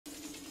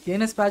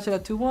Gain a spatula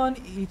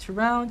 2-1 each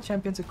round.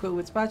 Champions equipped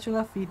with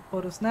spatula feed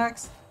photo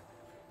snacks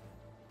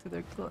to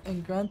their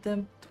and grant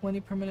them 20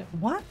 permanent.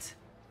 What?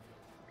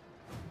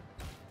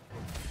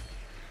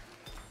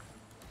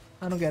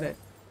 I don't get it.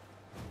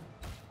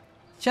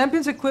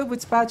 Champions equipped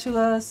with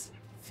spatulas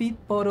feed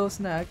photo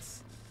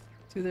snacks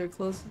to their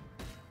close.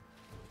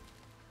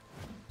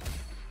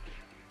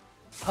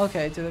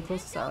 Okay, to their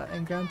closest ally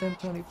and grant them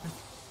 20.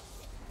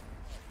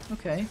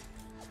 Okay.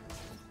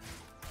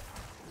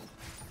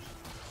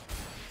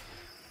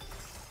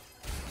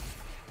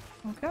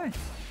 Okay.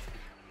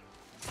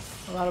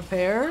 A lot of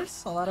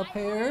pairs. A lot of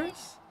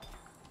pairs.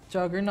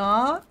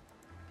 Juggernaut.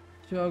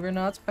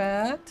 Juggernaut's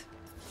bad.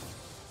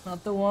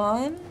 Not the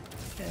one.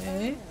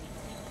 Okay.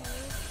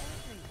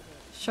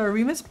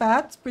 Sharima's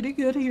bat's pretty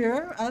good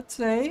here, I'd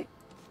say.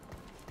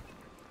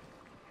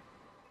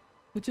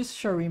 Which is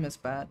Sharima's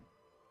bat?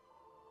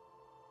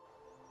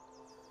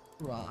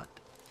 Rod.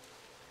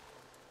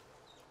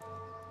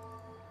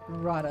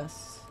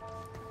 Rodus.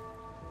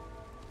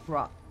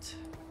 Rot.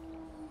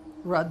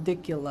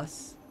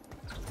 Ridiculous.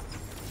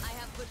 I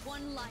have but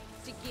one life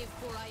to give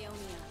for Ionia.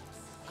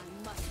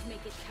 I must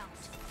make it count.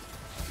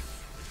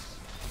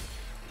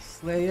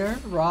 Slayer.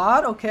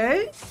 Rod,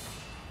 okay.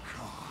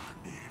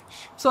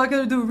 So I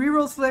gotta do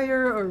reroll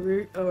Slayer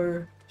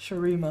or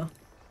Sharima.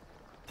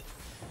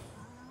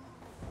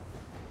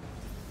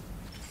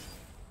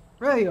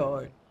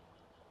 Rayord.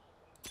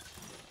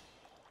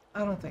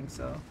 I don't think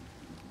so.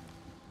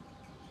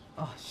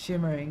 Oh,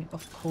 shimmering,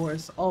 of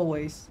course,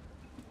 always.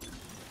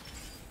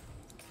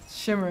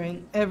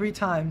 Shimmering every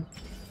time.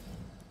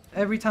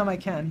 Every time I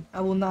can. I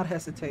will not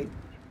hesitate.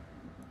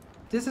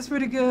 This is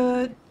pretty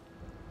good.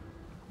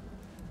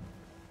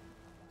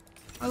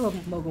 I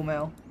love Mogul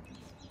Mail.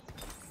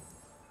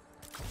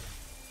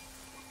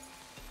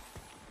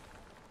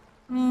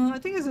 I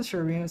think it's a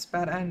Sharima's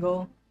bad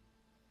angle.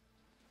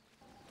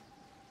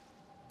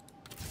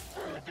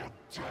 I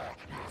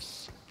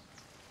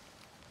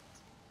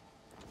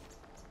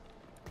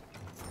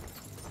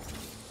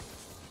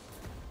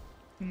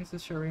think it's a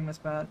Sharima's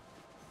bad.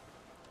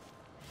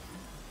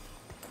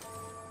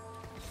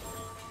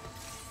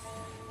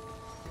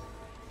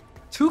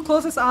 Two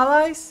closest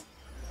allies?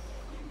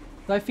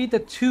 Do I feed the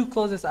two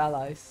closest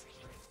allies?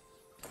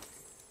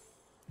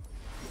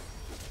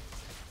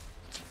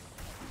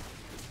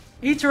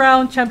 Each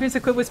round, champions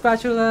equipped with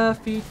spatula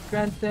feed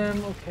grant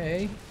them.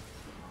 Okay.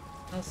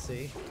 I'll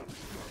see.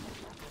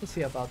 We'll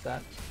see about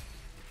that.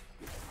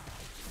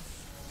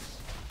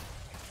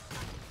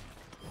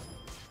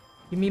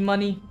 Give me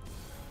money.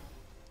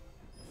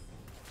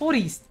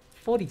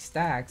 40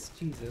 stacks.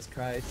 Jesus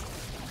Christ.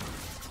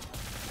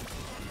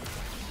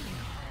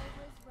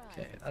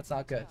 Okay, that's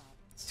not good.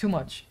 It's too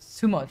much. It's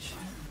too much.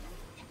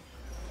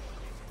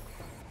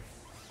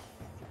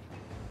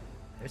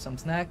 There's some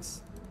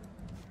snacks.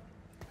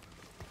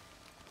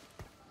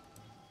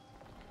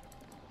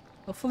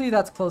 Hopefully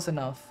that's close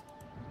enough.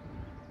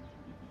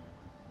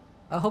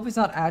 I hope it's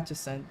not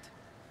adjacent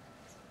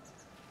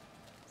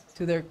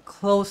to their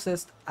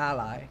closest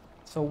ally.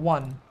 So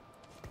 1.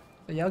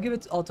 So yeah, I'll give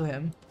it all to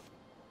him.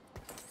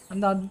 I'm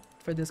not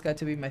for this guy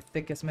to be my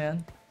thickest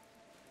man.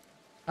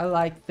 I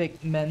like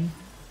thick men.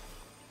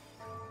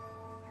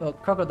 Well,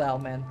 crocodile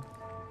men.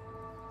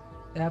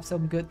 They have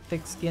some good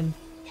thick skin.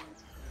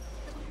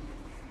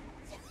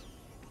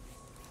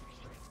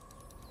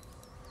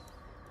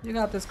 You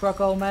got this,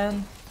 crocodile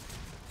man.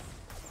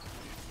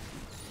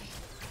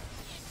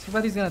 Too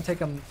bad he's gonna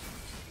take a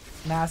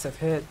massive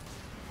hit.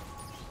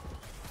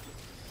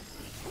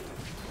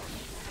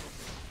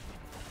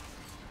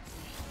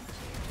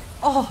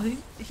 Oh,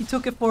 he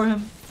took it for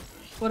him.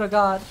 What a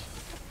god.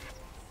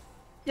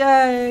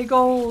 Yay,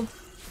 gold.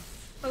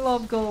 I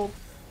love gold.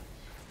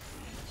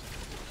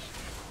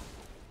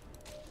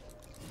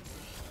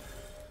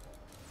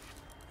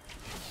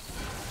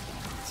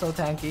 So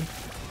tanky.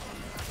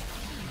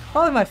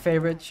 Probably my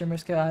favorite Shimmer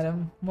Scale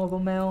item, Mogul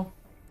Mail.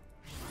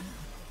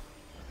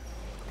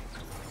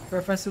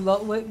 Reference to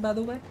Ludwig, by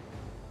the way.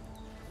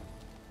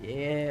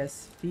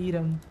 Yes, feed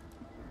him.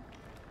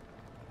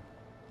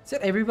 Is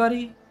it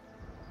everybody?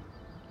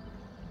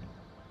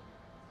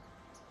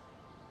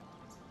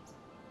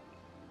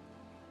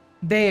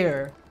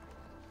 There.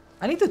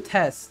 I need to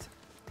test.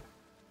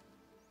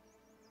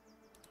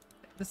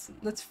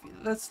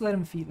 Let's let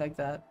him feed like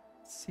that.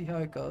 See how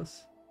it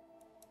goes.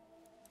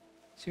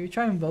 Should we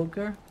try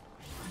Invoker?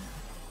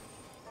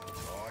 I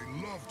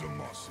love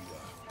Demacia.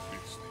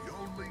 It's the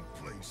only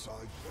place I've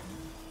been.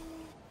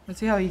 Let's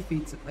see how he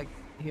feeds it, like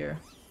here.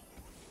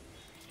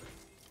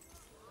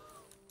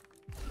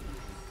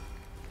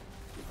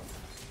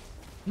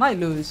 Might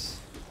lose.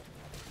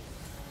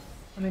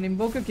 I mean,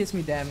 Invoker gives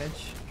me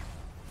damage.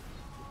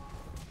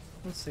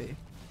 Let's see.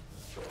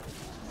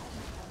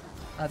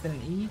 I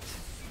didn't eat.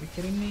 Are you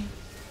kidding me?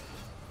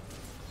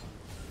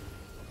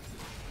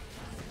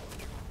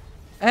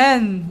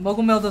 And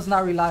Mogul Mail does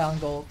not rely on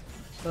gold,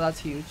 so that's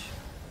huge.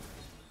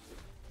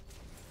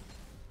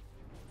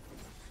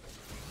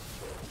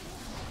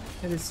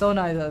 It is so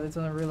nice that it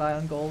doesn't rely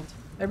on gold.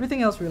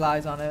 Everything else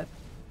relies on it.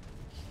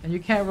 And you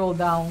can't roll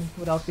down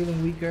without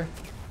feeling weaker.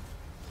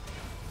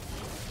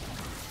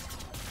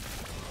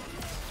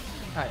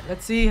 Alright,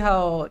 let's see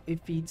how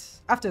it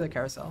feeds after the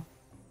carousel.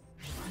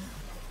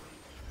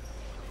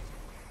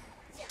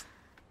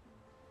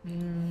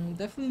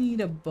 Definitely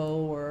need a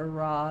bow or a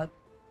rod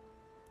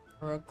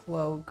or a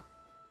cloak.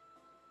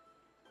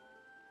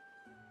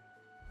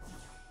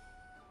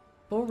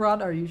 Bow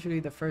rod are usually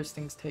the first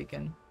things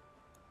taken.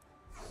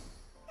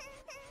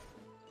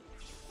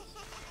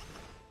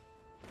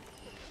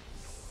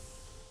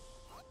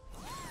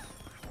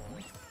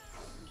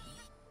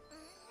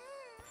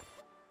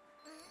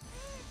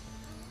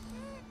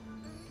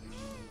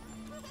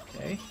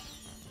 Okay.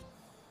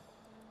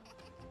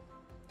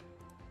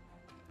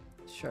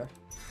 Sure.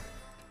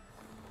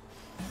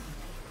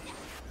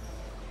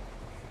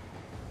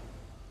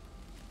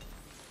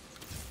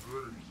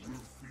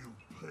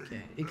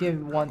 Okay, you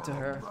gave one to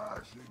her.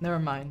 Never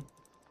mind.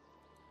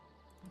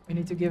 We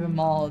need to give them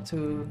all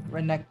to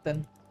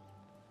Renekton.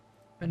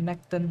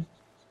 Renekton.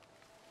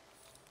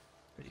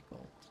 Pretty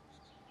cool.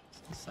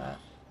 What's that?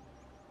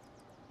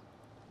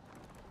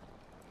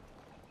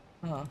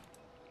 Huh.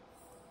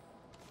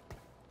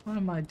 What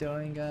am I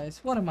doing, guys?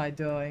 What am I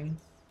doing?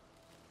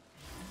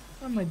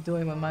 What am I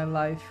doing with my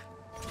life?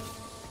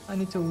 I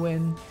need to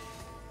win.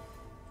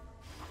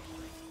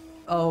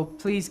 Oh,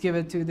 please give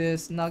it to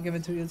this. Not give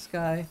it to this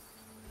guy.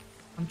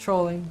 I'm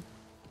trolling.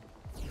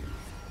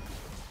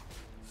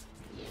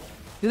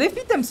 Do they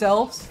feed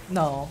themselves?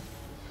 No.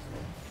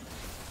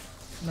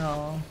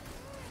 No.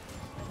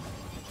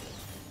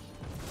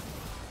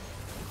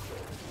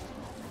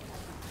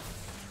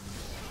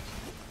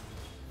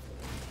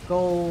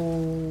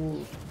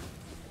 Gold.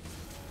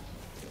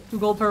 2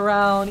 gold per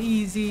round.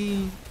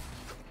 Easy.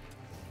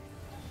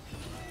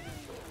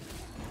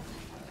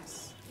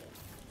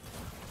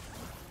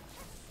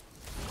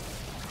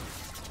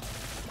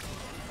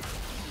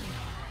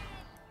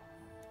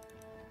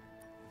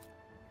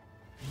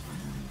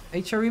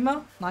 Nice.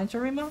 SHARIMA? 9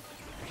 SHARIMA?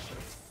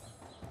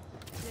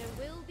 There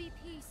will be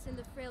peace in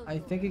the frail I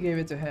think he gave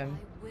it to him.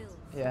 I will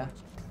Yeah,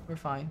 we're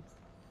fine.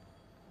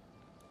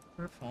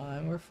 We're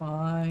fine, we're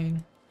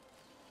fine.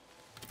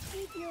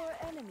 Keep your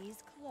enemies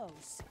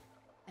close,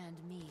 and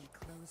me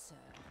closer.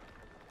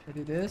 Should I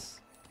do this?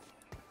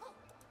 I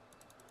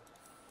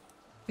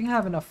think I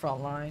have enough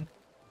front line.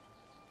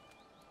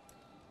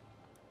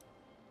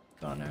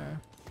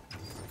 Gunner.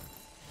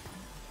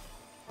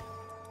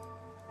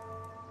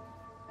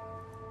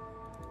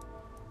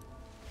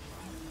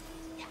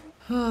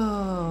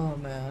 Oh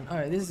man,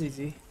 alright, this is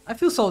easy. I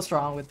feel so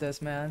strong with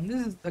this, man.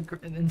 This is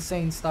an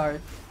insane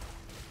start.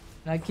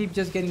 And I keep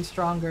just getting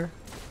stronger.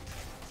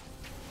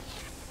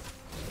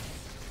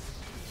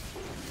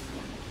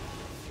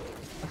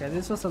 Okay,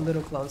 this was a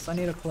little close. I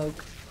need a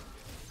cloak.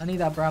 I need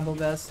that bramble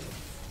vest.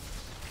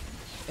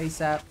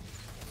 ASAP.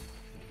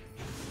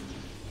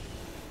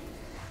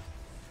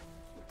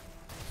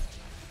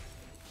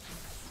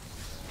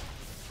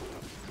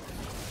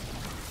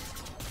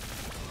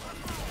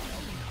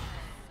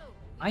 so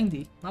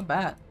 90, not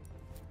bad.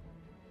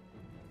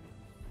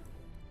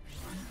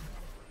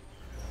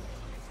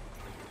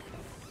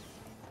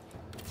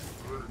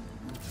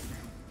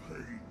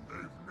 Pain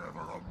they've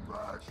never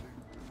imagined.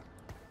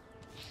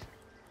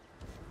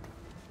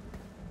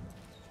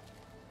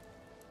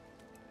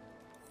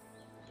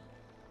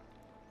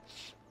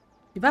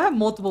 If I have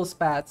multiple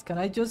spats, can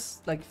I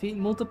just like feed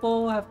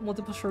multiple, have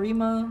multiple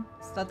SHARIMA?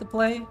 Is that the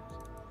play?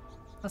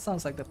 That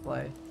sounds like the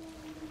play.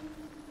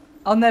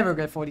 I'll never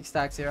get 40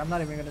 stacks here. I'm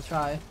not even gonna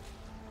try.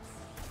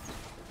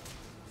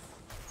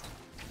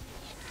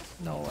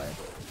 No way.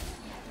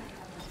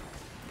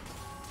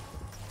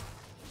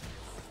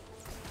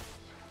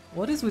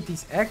 What is with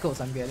these echoes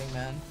I'm getting,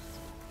 man?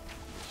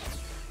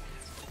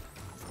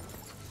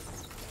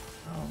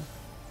 Oh.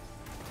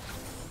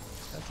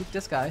 Gotta keep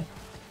this guy.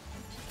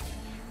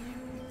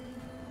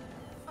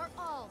 are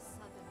all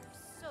southerners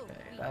so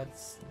Okay, weak?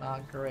 that's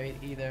not great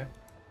either.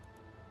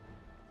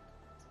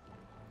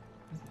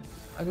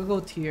 I could go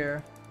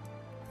tier.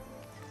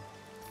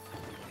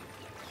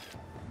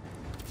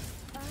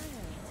 I'll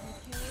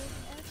take care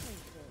of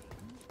everything.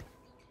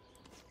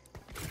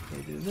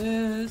 Okay, do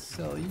this.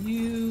 So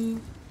you.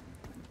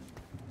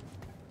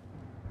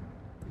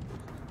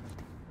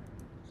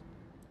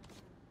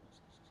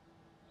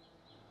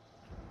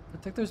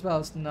 Protector's Vow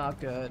is not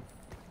good.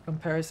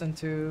 Comparison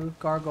to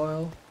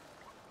Gargoyle.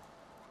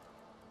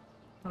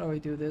 How do we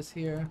do this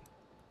here?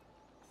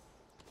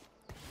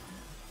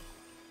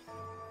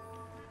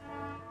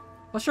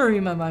 What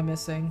SHARIMA am I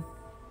missing?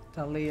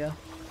 Talia.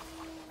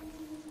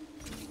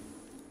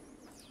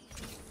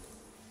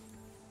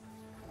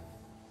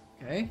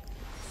 Okay,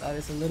 that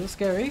is a little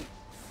scary.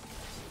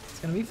 It's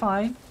gonna be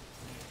fine.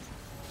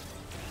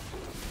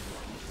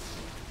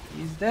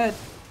 He's dead.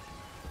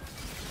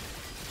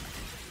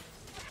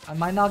 I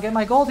might not get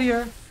my gold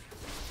here.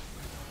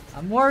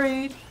 I'm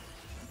worried.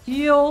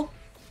 Heal.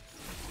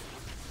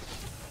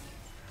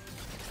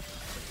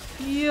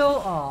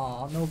 Heal.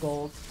 Aw, no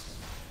gold.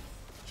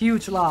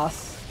 Huge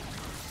loss.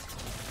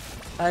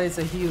 That is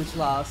a huge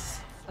loss.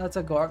 That's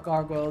a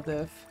gargoyle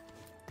diff.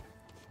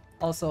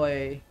 Also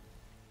a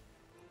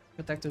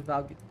protective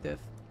value diff.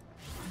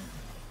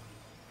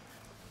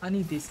 I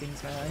need these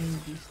things, man. I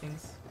need these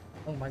things.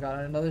 Oh my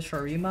god, another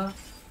Sharima?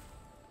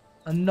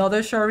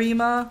 Another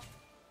Sharima?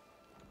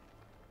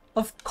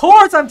 Of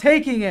course I'm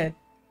taking it!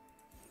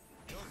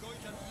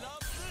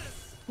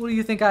 Who do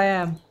you think I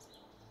am?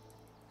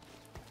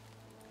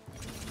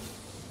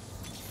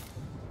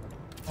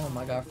 Oh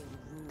my god.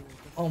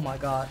 Oh my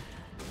god.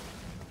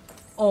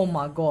 Oh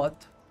my god.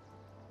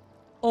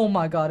 Oh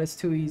my god, it's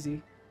too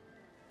easy.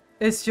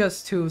 It's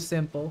just too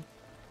simple.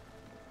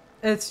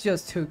 It's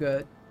just too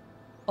good.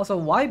 Also,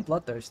 why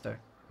Bloodthirster?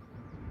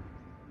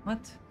 What?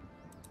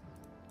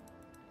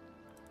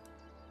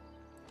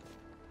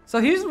 So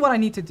here's what I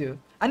need to do.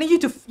 I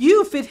need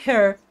you feed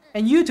her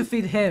and you to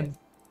feed him.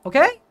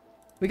 Okay?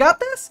 We got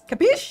this?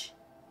 Capiche?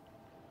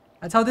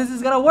 That's how this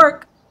is gonna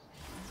work.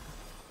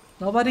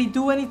 Nobody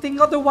do anything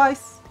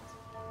otherwise,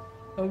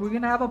 or we're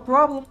gonna have a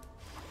problem.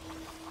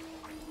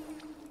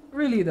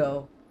 Really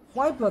though,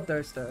 why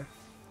Bloodthirster?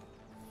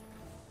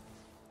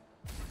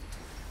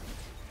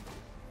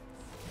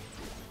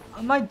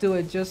 I might do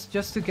it just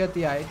to get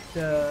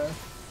the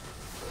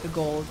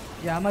gold.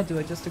 Yeah, I might do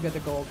it just to get the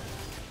gold.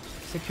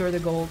 Secure the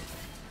gold.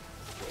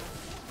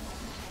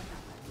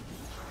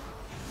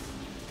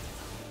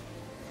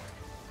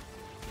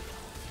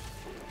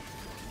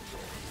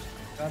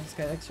 God, this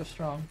guy extra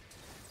strong.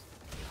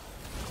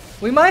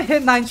 We might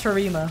hit 9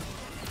 Sharima.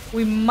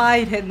 We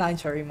might hit 9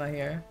 Sharima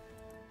here.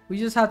 We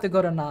just have to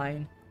go to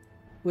 9.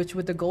 Which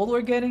with the gold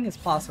we're getting is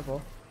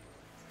possible.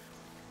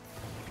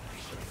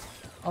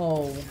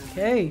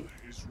 Okay.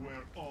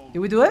 Did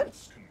we do it?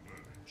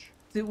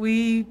 Did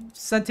we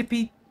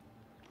centipede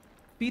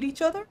beat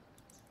each other?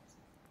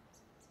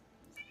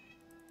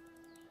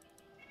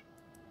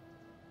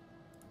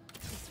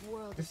 This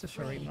world This is is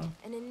Sharima. frayed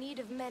and in need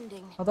of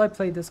mending. How do I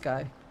play this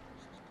guy?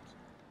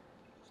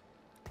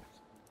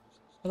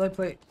 How do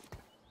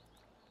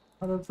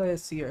I play a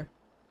seer?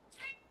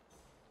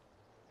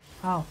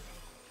 How?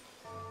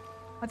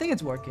 I think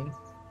it's working.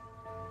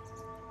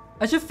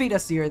 I should feed a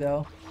seer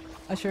though.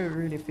 I should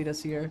really feed a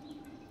seer.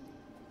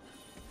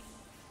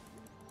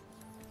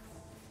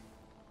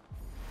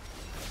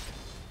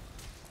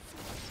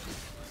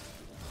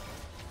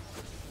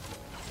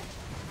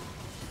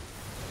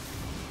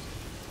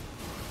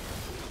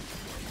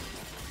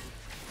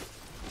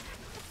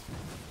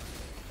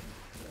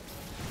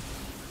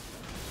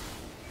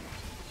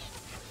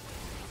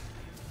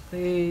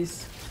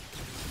 Please.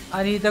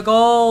 I need the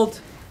gold.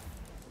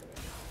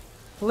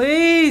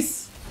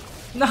 Please.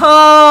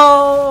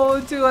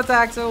 No. 2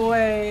 attacks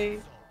away.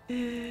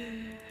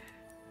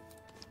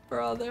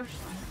 Brother.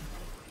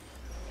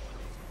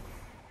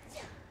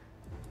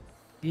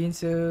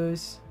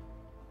 Ginsus.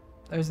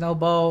 There's no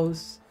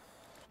bows.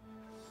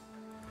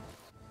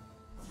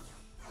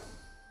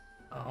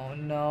 Oh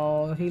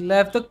no. He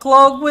left the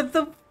cloak with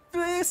the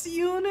best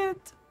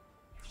unit.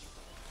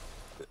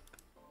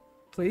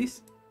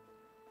 Please.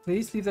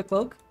 Please leave the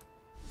cloak.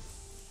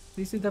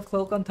 Please leave the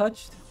cloak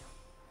untouched.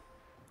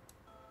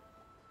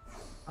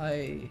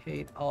 I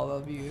hate all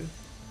of you.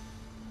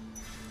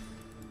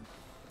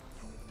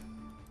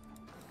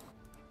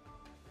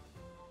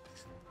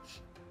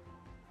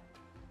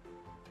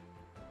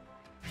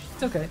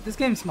 It's okay. This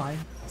game's mine.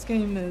 This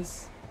game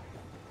is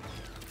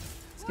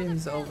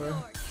over.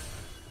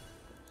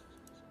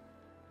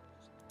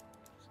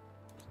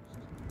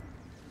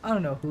 I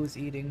don't know who's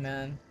eating,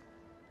 man.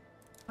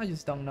 I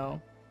just don't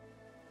know.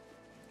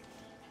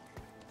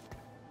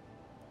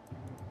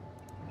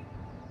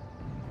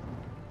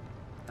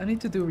 I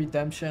need to do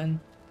redemption.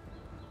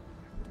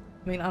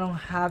 I mean, I don't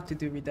have to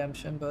do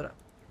redemption, but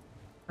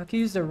I could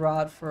use the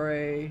rod for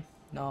a...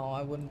 No,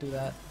 I wouldn't do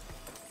that.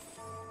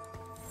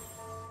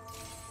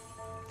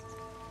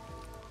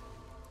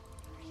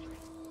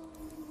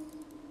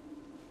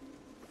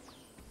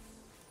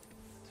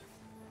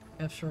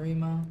 F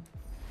Sharima.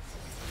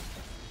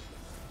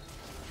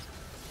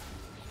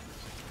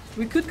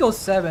 We could go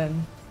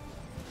 7.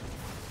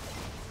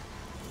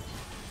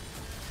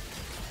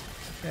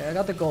 Okay, I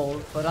got the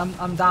gold, but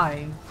I'm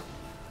dying.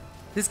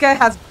 This guy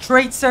has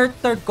trade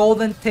third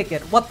golden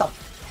ticket. What the?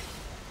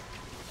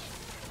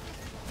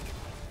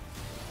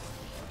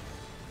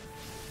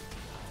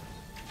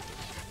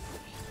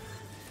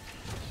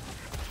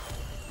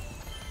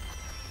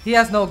 He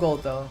has no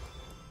gold though.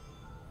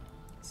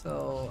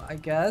 So I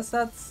guess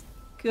that's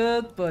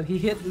good, but he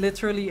hit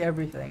literally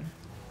everything.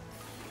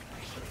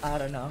 I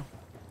don't know.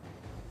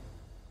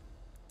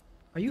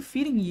 Are you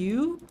feeding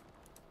you?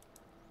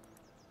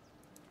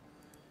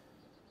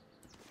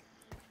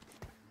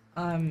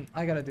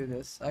 I gotta do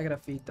this. I gotta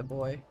feed the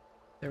boy.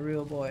 The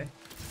real boy.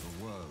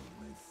 The world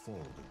may fall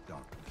to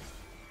darkness,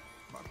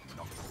 but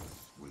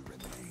Knuckles will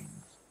remain.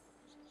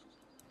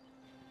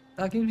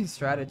 That gives me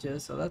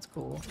strategist, so that's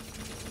cool.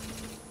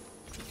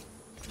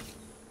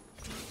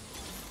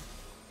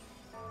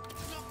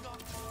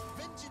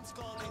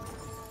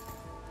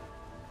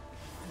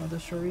 Another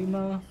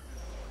Sharima.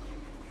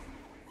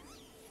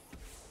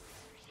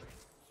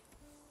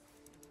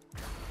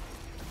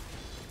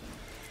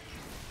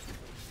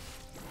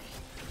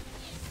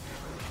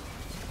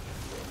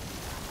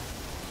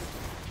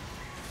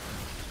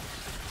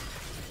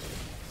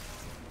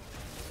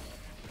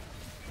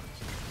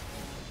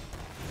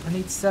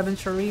 need 7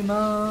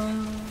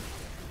 Sharima.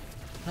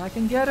 I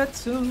can get it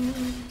soon.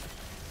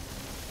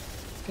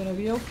 It's gonna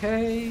be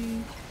okay.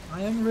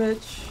 I am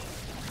rich.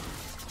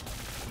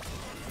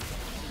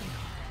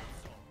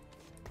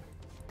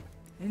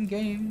 In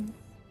game,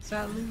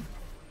 sadly.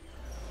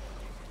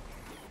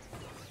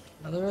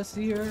 Another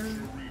Azir.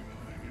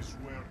 Is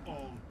where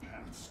all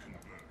paths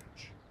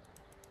converge.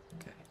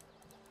 Okay.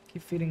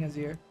 Keep feeding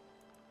Azir.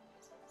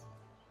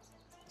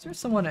 Is there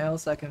someone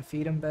else that can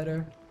feed him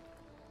better?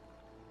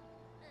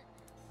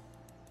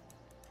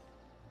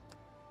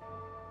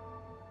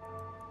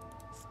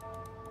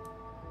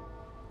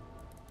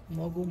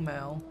 Mogul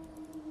Mel.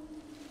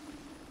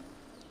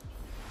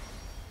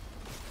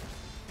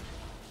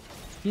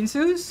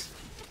 Ginsu's?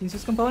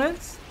 Ginsu's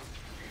components?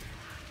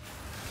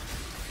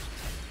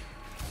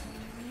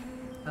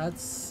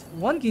 That's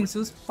one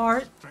Ginsu's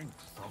part.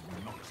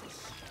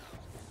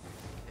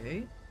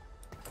 Okay.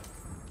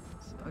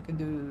 So I can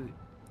do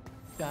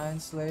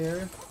Giant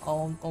Slayer,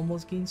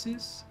 almost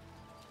Ginsu's.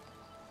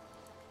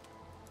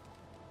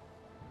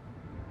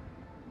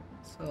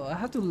 So I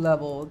have to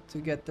level to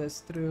get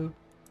this through.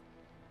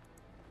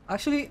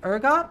 Actually,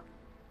 Urgot?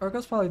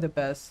 Urgot's probably the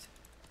best.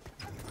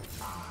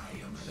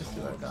 Let's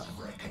do Urgot.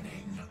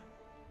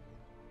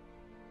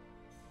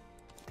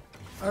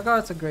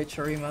 Urgot's a great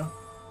Sharima.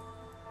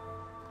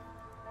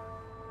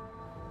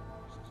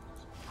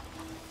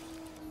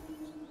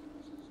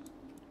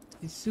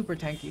 He's super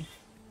tanky.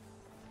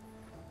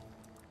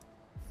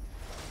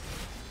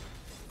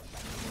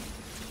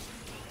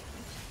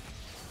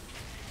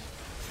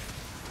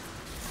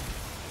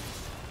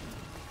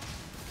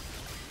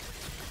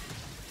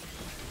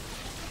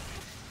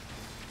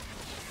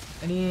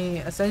 Any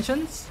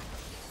ascensions?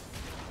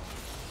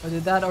 Or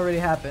did that already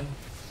happen?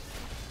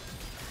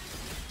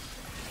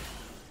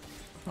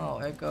 Oh,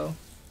 Echo.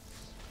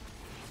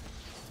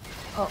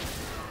 Oh.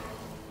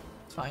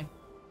 It's fine.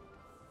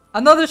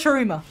 Another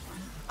Sharima!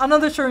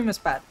 Another Sharima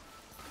spat.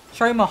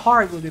 Sharima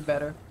Heart would be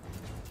better.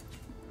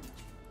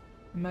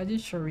 Imagine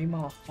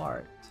Sharima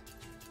Heart.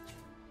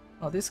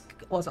 Oh, this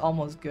was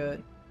almost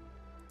good.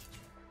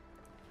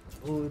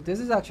 Oh, this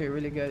is actually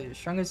really good.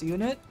 Strongest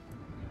unit?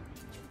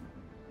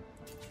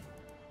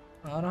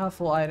 I don't have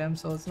full items,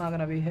 so it's not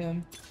gonna be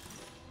him.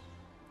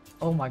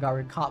 Oh my god,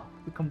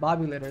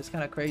 Recombobulator is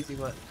kind of crazy,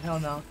 but hell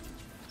no.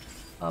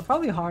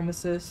 Probably Harm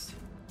Assist.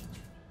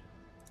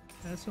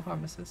 Yeah, let's do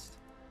Harm Assist.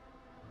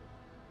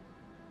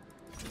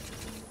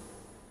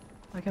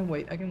 I can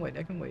wait, I can wait,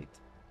 I can wait.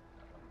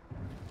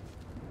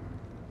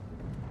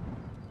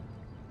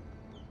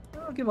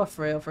 I'll give up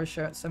Frail for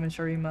sure. 7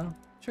 Sharima.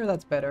 Sure,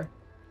 that's better.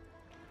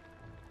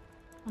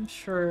 I'm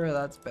sure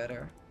that's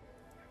better.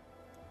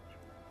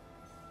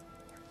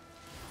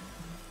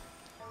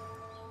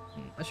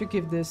 I should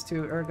give this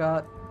to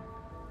Urgot.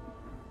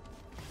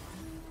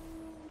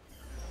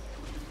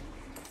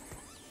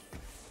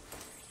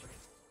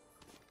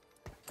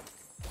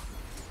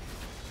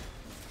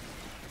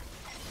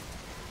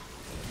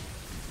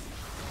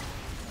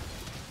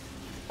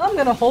 I'm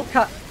gonna hold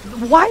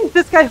Why is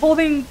this guy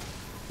holding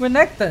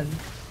Renekton?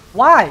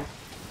 Why?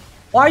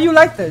 Why are you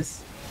like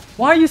this?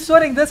 Why are you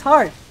sweating this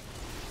hard?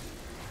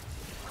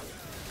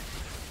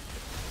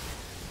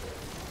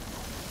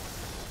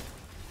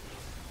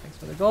 Thanks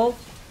for the gold.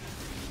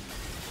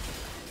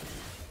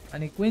 I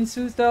need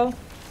Gwinsus though.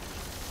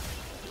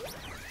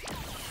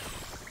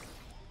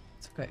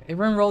 It's okay.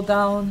 Everyone rolled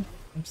down.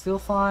 I'm still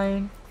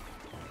fine.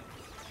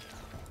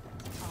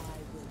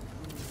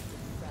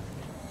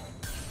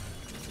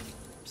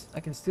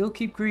 I can still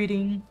keep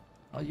greeting.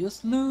 I'll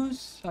just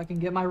lose. I can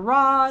get my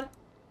rod.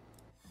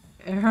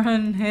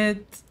 Aaron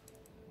hit.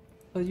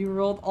 But you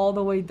rolled all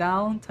the way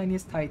down.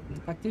 Tiniest Titan.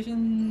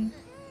 Tactician.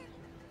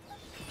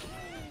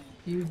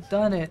 You've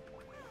done it.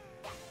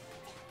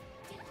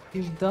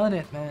 You've done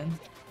it, man.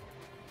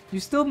 You're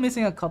still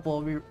missing a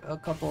couple.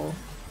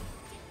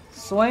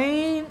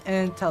 Swain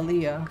and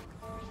Talia.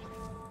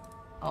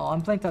 Oh,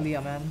 I'm playing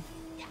Talia, man.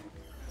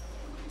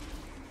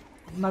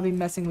 I might be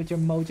messing with your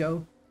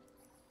mojo.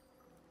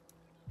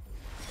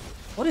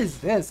 What is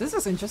this? This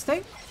is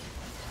interesting.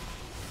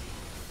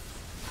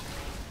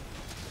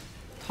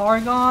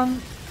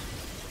 Targon.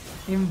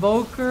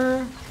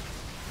 Invoker.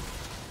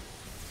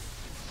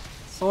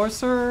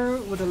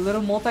 Sorcerer with a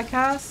little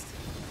multicast.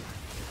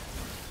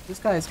 This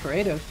guy is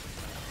creative.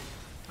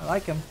 I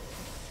like him.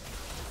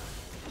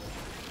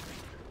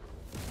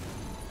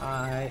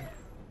 Alright.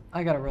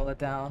 I gotta roll it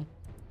down.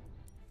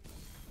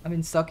 I've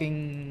been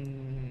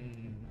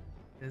sucking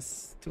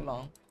this too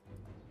long.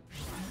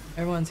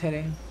 Everyone's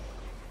hitting.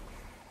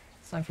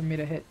 It's time for me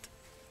to hit.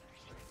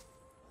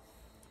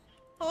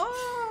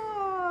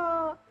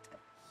 Oh!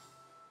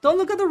 Don't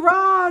look at the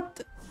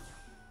rod!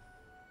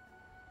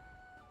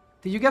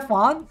 Did you get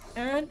Fawn,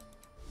 Aaron?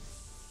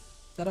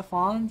 Is that a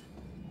Fawn?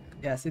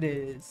 Yes, it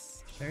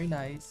is. Very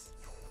nice.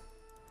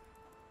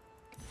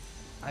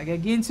 I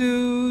get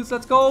Ginsus.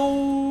 Let's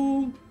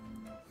go!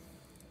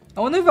 I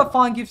wonder if a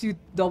Fawn gives you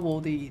double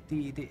the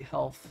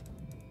health.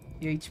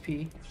 The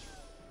HP.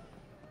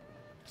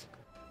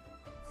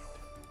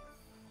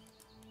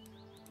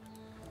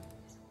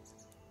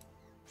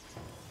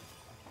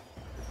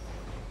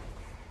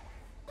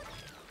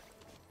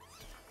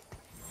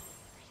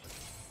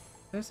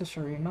 There's a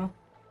Sharima.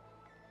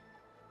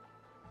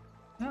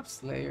 I have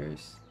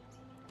Slayers.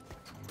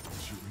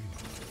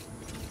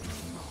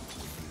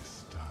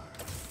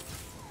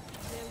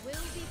 There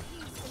will be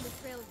peace in the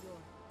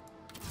Freljord.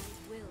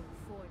 I will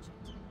forge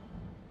it.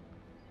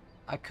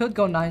 I could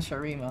go 9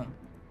 Sharima.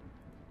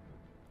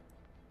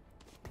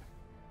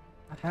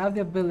 I have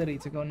the ability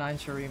to go 9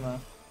 Sharima.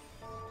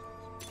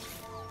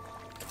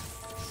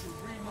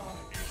 Sharima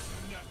is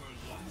never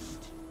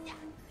lost.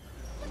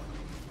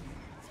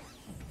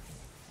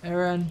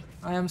 Aaron,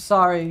 I am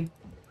sorry,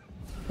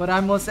 but I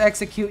must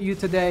execute you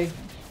today.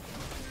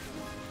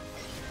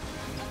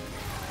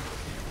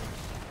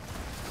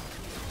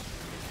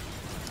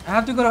 I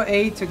have to go to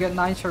 8 to get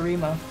 9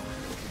 Sharima.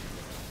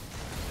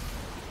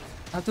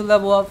 I have to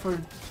level up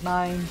for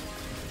 9.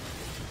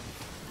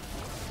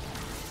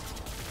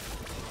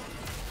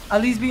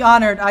 At least be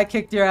honored, I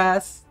kicked your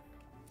ass.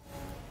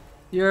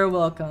 You're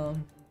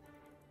welcome.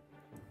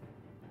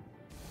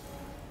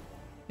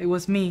 It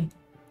was me.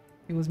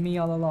 It was me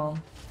all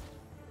along.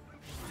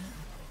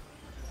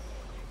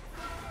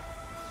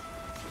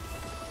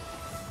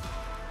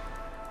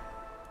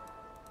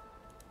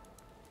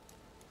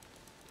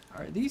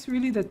 Are these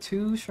really the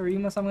 2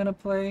 Sharimas I'm gonna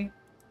play?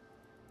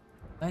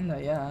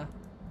 Kinda, yeah.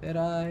 Did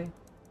I?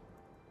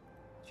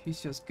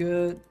 She's just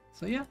good.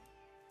 So yeah.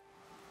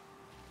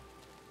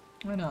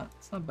 Why not?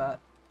 It's not bad.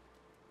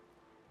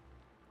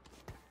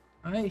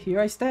 Alright, here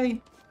I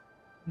stay.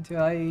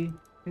 Until I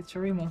hit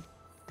Sharima.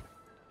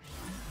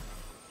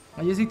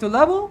 I just need to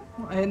level.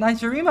 I hit 9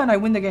 Sharima and I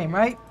win the game,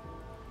 right?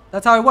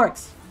 That's how it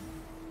works.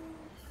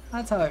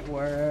 That's how it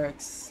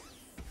works.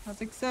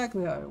 That's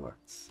exactly how it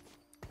works.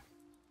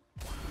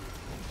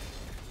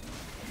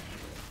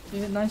 You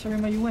hit 9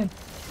 Sharima, you win.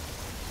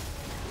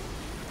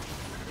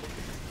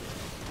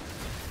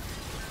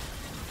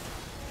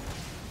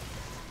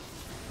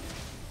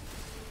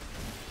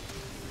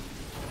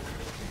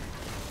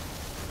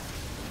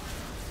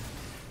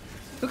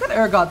 Look at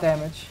Urgot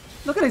damage.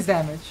 Look at his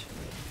damage.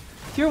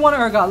 Tier 1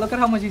 Urgot, look at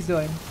how much he's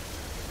doing.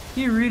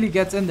 He really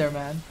gets in there,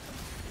 man.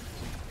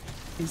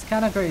 He's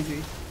kinda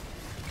crazy.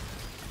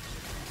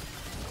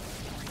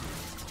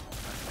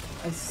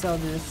 I sell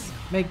this.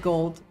 Make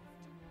gold.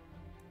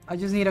 I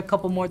just need a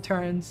couple more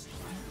turns.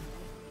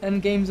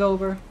 And game's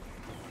over.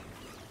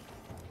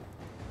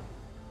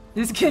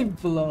 This game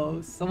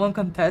blows. Someone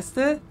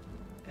contested?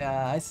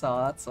 Yeah, I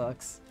saw. That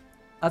sucks.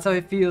 That's how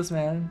it feels,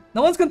 man.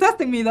 No one's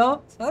contesting me,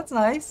 though. So that's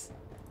nice.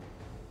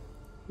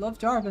 Love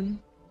Jarvan.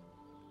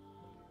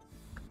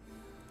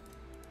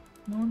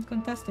 No one's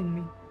contesting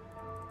me.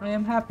 I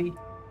am happy.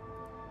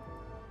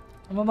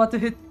 I'm about to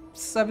hit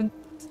 9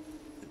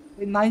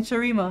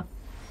 Sharima.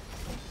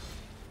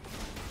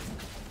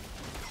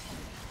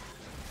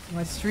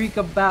 My streak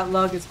of bad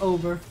luck is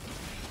over.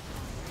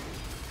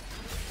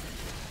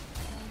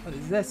 What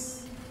is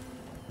this?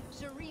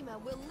 Sharima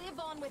will live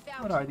on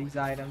without What are these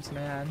items,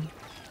 man?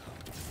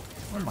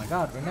 Oh my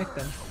god,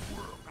 Renekton.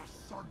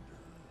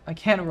 I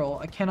can't roll.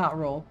 I cannot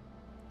roll.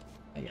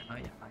 Oh yeah, oh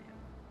yeah, oh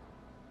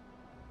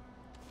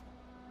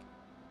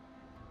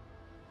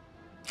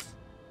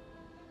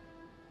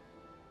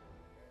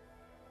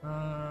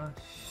yeah.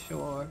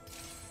 Sure.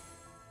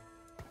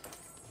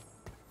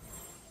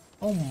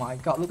 Oh my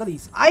god, look at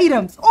these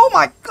items! Oh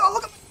my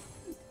god,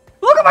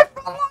 look at my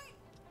front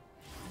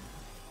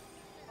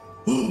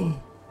line!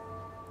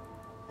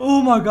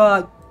 Oh my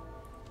god.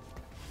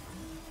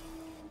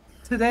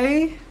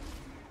 Today,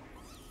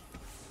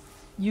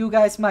 you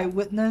guys might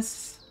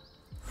witness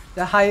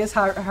the highest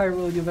high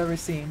roll you've ever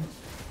seen.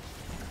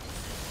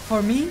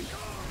 For me,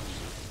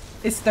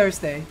 it's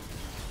Thursday.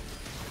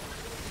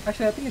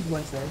 Actually, I think it's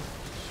Wednesday.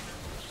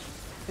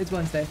 It's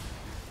Wednesday.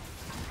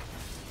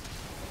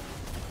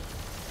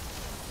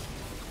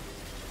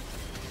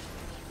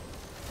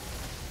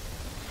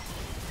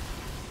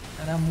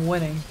 And I'm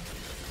winning.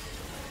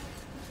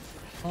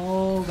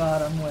 Oh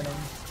god, I'm winning.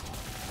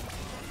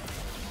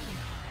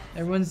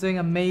 Everyone's doing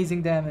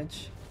amazing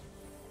damage.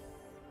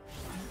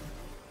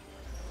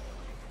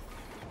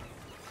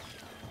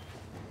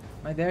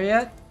 Am I there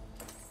yet?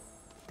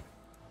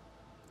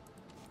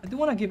 I do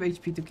want to give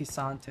HP to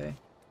Kisante.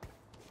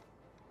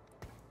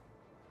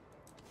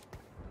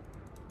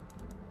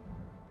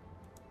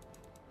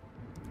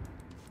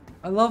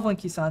 I love when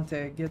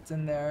Kisante gets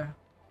in there.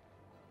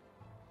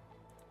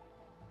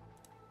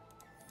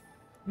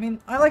 I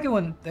mean, I like it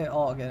when they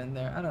all get in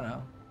there. I don't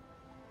know.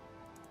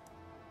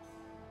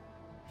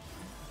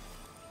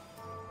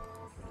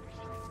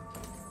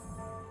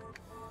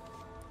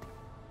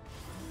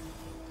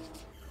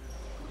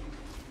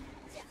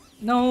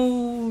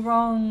 No,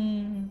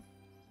 wrong.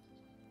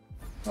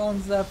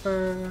 Wrong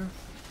Zephyr.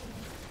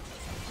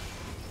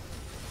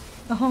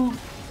 No,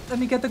 let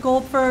me get the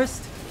gold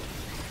first.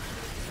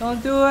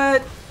 Don't do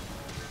it.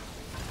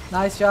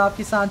 Nice job,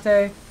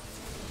 Kisante.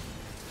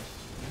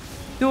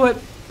 Do it.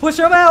 Push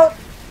him out.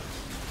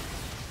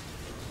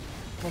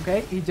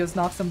 Okay, he just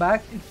knocks him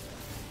back.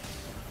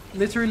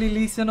 Literally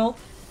Lee Sin ult.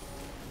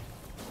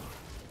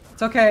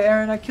 It's okay,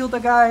 Aaron. I killed the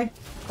guy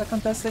that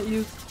contested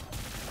you.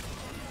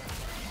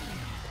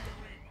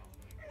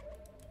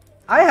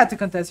 I had to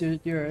contest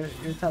your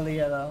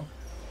Talia though.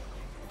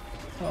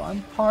 So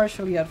I'm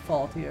partially at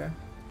fault here.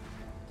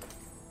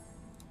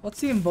 What's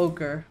the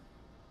invoker?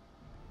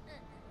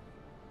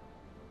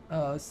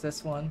 Oh, it's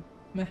this one.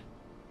 Meh.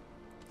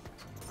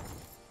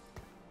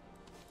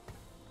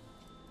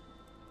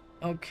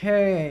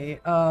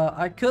 Okay,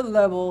 I could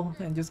level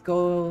and just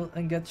go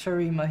and get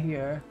Sharima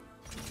here.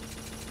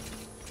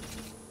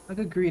 I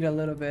could greed a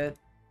little bit,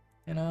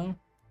 you know?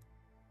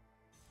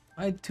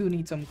 I too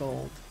need some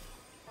gold.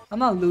 I'm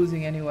not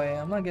losing anyway,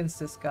 I'm not against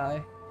this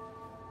guy.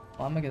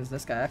 Well, I'm against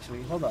this guy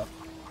actually, hold up.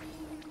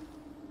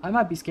 I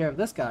might be scared of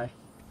this guy.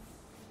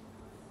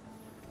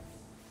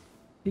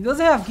 He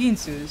doesn't have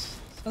Ginsus,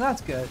 so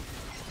that's good.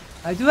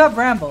 I do have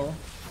Bramble.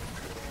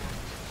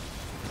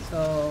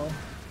 So,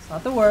 it's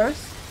not the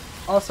worst.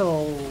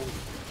 Also,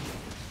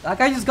 that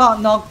guy just got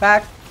knocked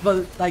back,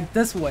 but like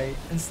this way,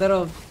 instead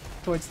of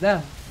towards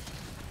them.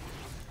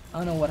 I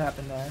don't know what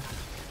happened there.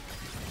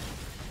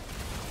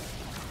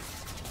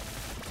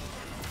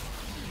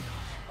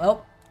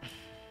 Well,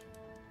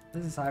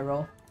 this is high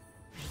roll.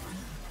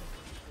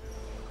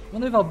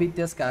 Wonder if I'll beat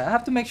this guy. I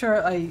have to make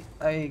sure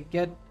I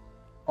get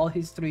all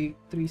his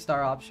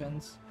three-star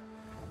options.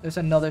 There's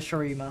another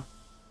Sharima.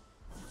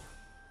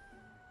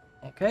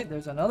 Okay,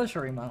 there's another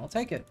Sharima. I'll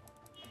take it.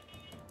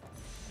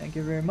 Thank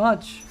you very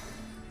much.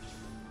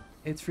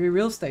 It's free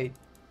real estate.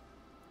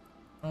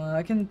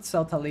 I can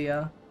sell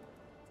Talia.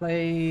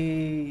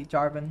 Play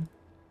Jarvan.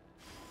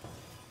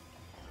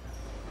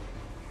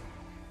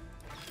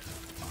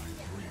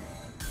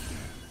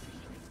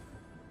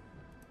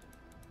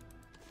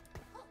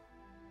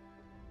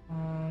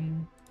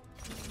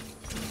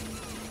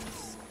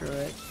 Screw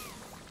it.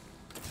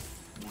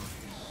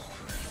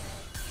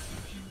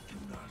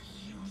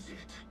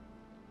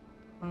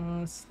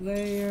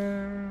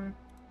 Slayer.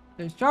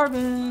 There's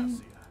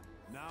Jarvan.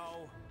 Now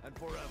and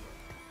forever.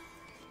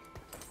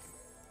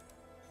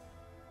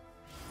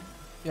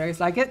 You guys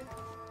like it?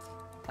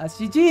 That's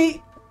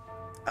GG.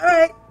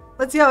 Alright,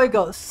 let's see how it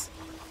goes.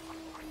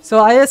 So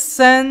I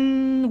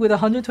ascend with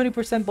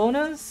 120%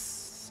 bonus.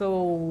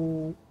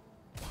 So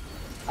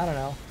I don't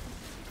know.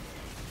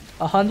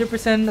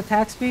 100%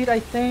 attack speed, I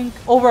think.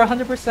 Over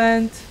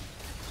 100%.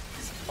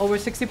 Over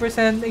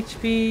 60%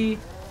 HP.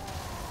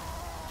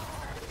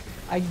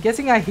 I'm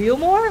guessing I heal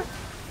more?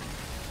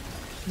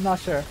 I'm not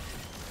sure.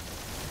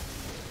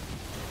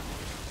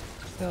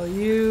 So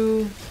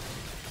you...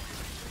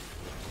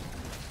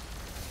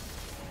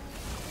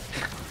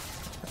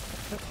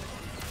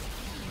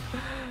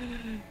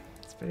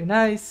 It's pretty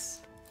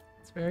nice.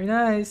 It's very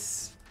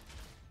nice.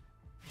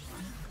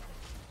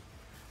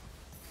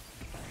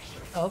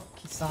 Oh,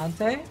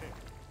 Kisante.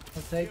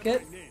 I'll take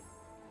it.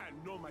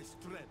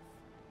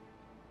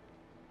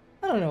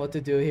 I don't know what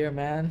to do here,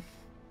 man.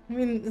 I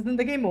mean, isn't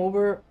the game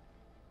over?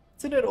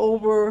 Isn't it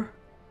over?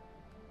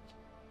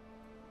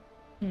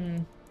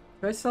 Should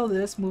I sell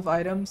this? Move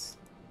items?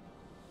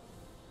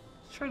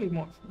 Surely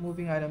more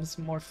moving items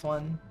more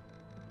fun.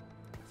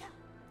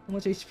 How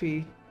much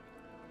HP?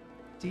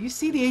 Do you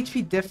see the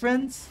HP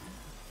difference?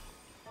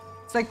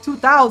 It's like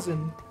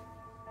 2,000.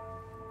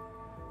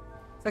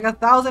 It's like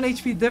 1,000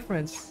 HP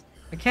difference.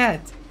 I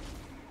can't.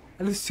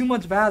 I lose too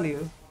much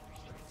value.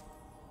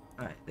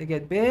 Alright, they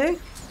get big.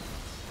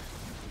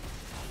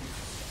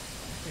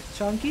 Get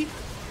chunky.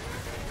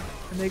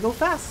 And they go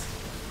fast.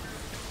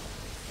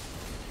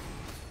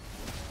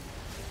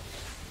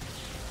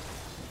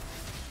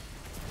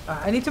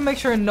 I need to make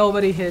sure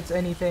nobody hits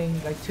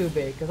anything like too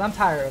big, because I'm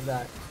tired of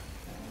that.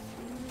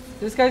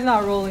 This guy's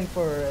not rolling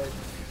for it.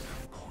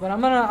 But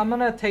I'm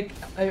gonna take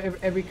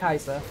every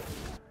Kaisa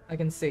I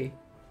can see.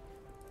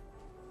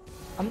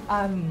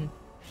 I'm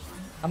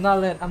not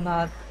losing.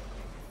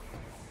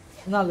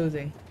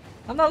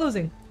 I'm not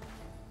losing.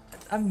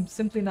 I'm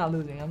simply not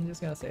losing. I'm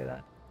just gonna say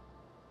that.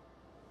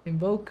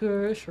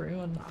 Invoker,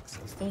 Sharima,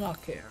 Noxus. Do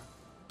not care.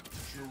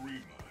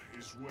 Sharima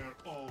is where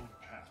all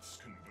paths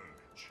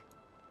converge.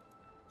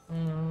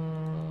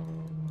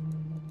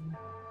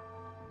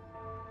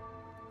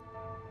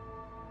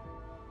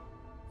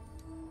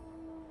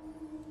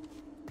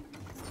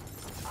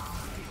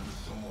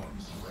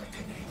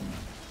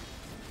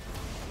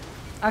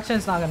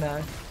 Action's not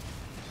gonna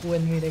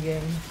win me the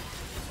game.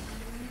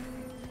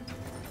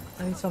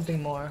 I need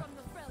something more.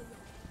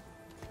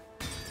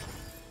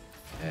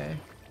 Okay.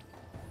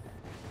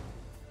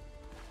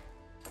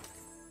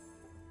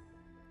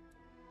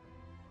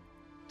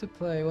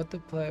 What to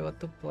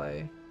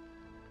play?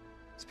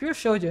 It's pure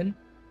Shojin.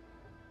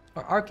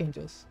 Or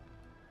Archangels.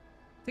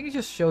 I think it's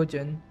just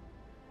Shojin.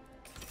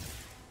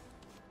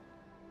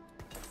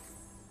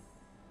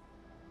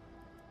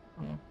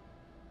 Oh.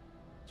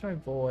 Try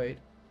Void.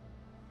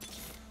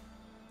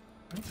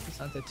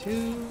 Santa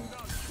 2.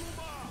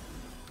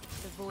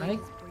 Right.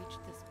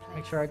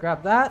 Make sure I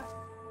grab that.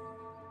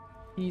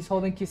 He's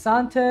holding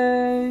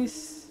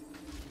Kisantes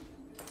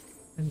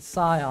and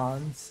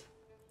Scions.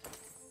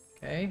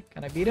 Okay,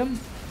 can I beat him?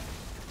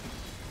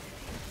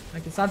 My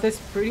Kisante's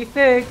pretty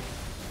thick.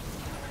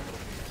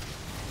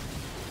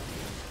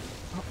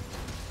 Oh.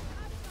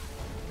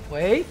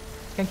 Wait,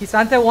 Can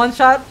Kisante one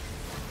shot?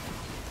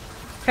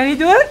 Can he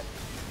do it?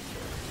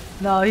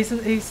 No, he's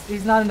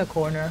not in the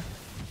corner.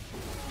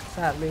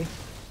 Sadly.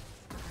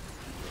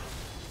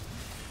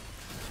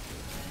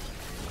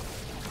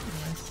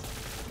 Nice.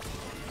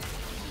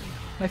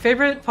 My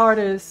favorite part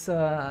is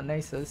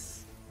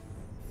Nasus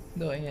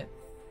doing it.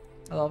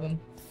 I love him.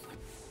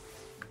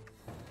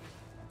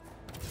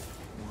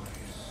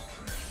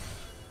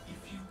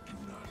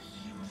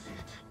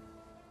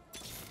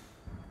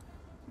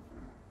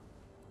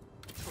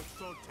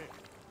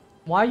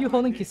 Why are you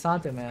holding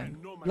Kisante, man?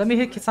 Let me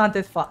hit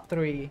Kisante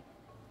 3.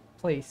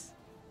 Please.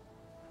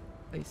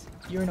 Please.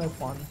 You're no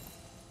fun.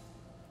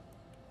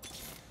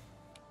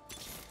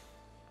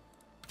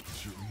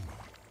 Sharima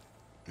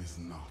is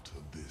not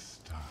of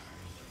this time.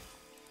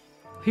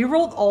 He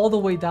rolled all the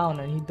way down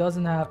and he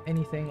doesn't have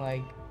anything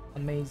like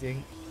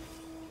amazing.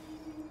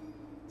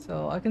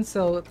 So I can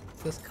sell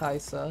this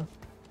Kaisa.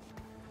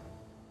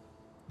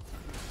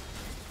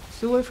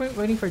 Still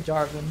waiting for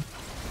Jarvan.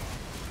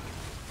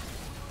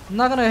 I'm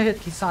not gonna hit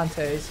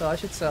Kisante, so I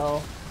should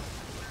sell.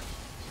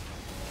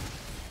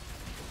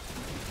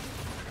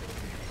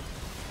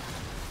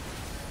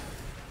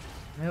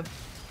 Yep.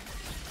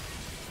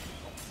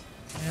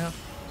 Yep.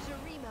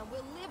 Sharima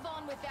will live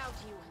on without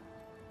you.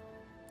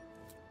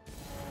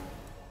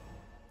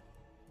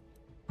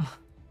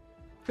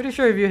 Pretty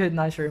sure if you hit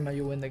 9 Sharima,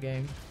 you win the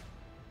game.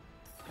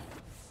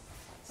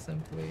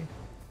 Simply.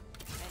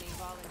 Any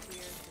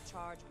volunteers to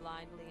charge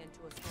blindly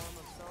into a storm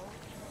of souls?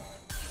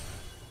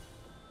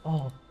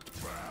 Oh.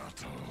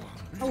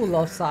 I would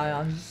love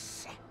Scion.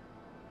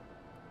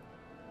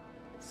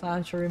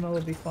 Scion Sharima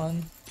would be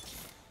fun.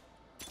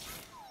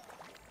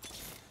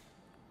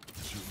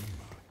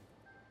 Sharima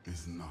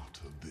is not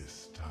of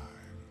this time.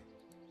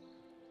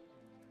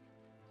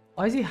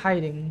 Why is he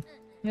hiding?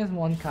 He has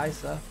one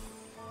Kaisa.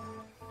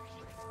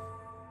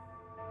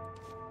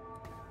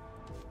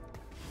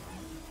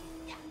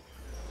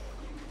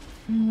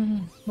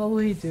 What will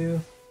he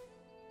do?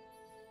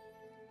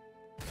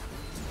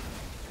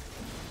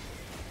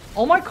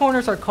 All my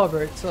corners are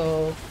covered,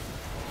 so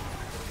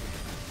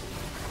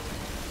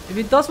if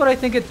it does what I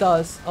think it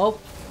does, oh,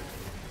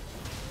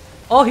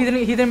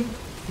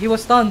 he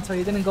was stunned, so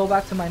he didn't go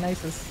back to my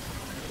nicest.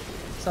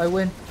 So I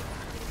win.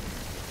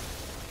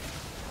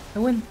 I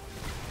win.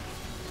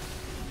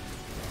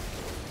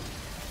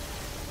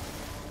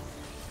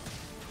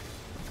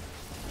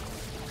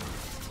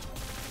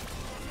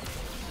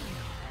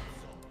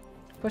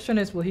 Question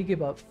is, will he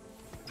give up?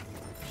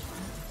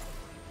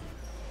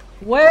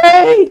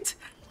 Wait!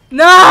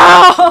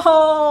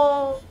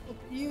 No!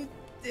 You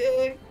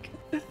dick!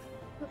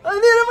 I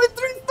needed my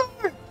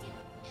 3-star!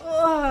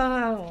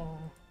 Oh.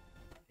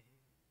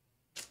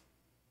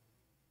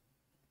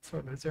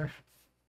 Sore loser.